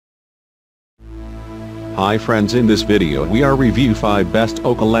Hi friends, in this video we are review 5 best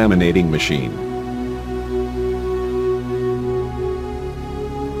OCA laminating machine.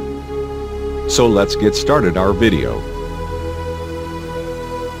 So let's get started our video.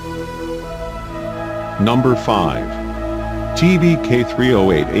 Number 5.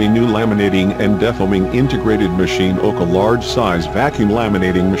 TVK308, a new laminating and defoaming integrated machine. OCA large size vacuum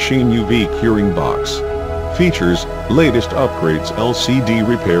laminating machine UV curing box. Features: latest upgrades, LCD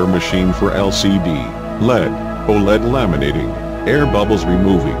repair machine for LCD, LED, OLED laminating, air bubbles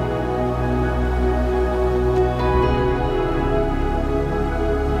removing.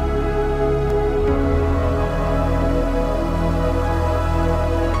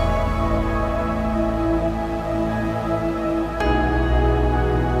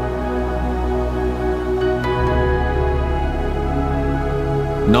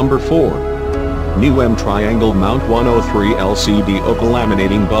 Number 4. New M Triangle Mount 103 LCD OCA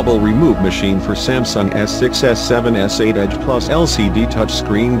Laminating Bubble Remove Machine for Samsung S6, S7, S8 Edge Plus LCD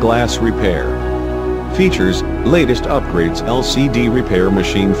Touchscreen Glass Repair. Features: latest upgrades, LCD repair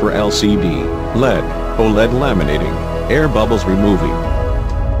machine for LCD, LED, OLED laminating, air bubbles removing.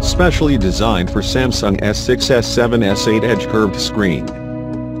 Specially designed for Samsung S6, S7, S8 Edge curved screen.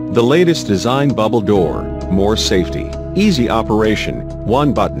 The latest design bubble door, more safety, easy operation,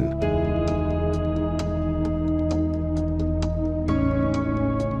 one button.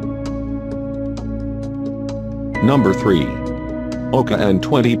 Number 3. OCA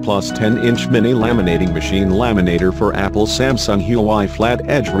N20 Plus 10-inch Mini Laminating Machine Laminator for Apple Samsung Huawei Flat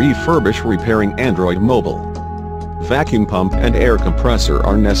Edge Refurbish Repairing Android Mobile. Vacuum pump and air compressor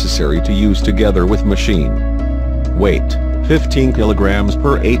are necessary to use together with machine. Weight: 15 kilograms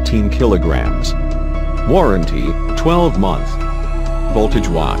per 18 kilograms. Warranty: 12 month. Voltage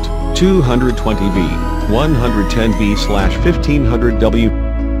watt: 220 V, 110 V/1500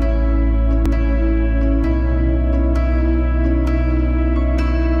 W.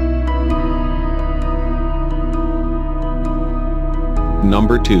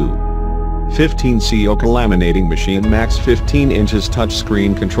 Number 2. 15C OCA Laminating Machine Max 15 inches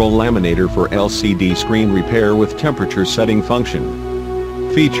Touchscreen Control Laminator for LCD Screen Repair with Temperature Setting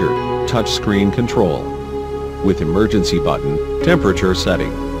Function. Featured: touchscreen control with emergency button, temperature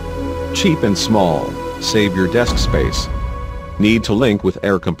setting. Cheap and small, save your desk space. Need to link with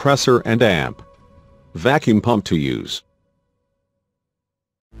air compressor and amp. Vacuum pump to use.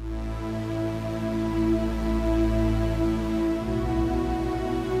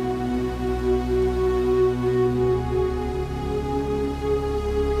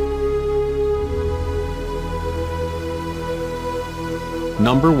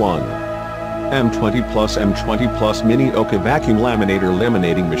 Number 1. M20 Plus Mini OCA Vacuum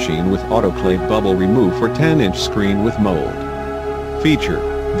Laminating Machine with Autoclave Bubble Remove for 10-inch screen with mold. Feature: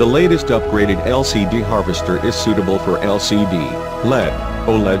 the latest upgraded LCD harvester is suitable for LCD, LED,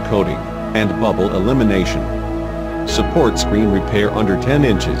 OLED coating, and bubble elimination. Support screen repair under 10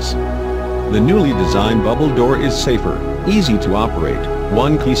 inches. The newly designed bubble door is safer, easy to operate,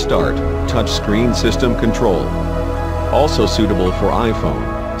 one key start, touchscreen system control. Also suitable for iPhone,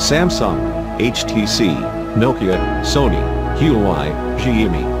 Samsung, HTC, Nokia, Sony, Huawei,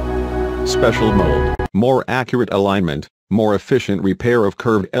 Xiaomi. Special mold, more accurate alignment, more efficient repair of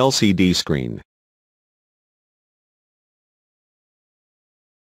curved LCD screen.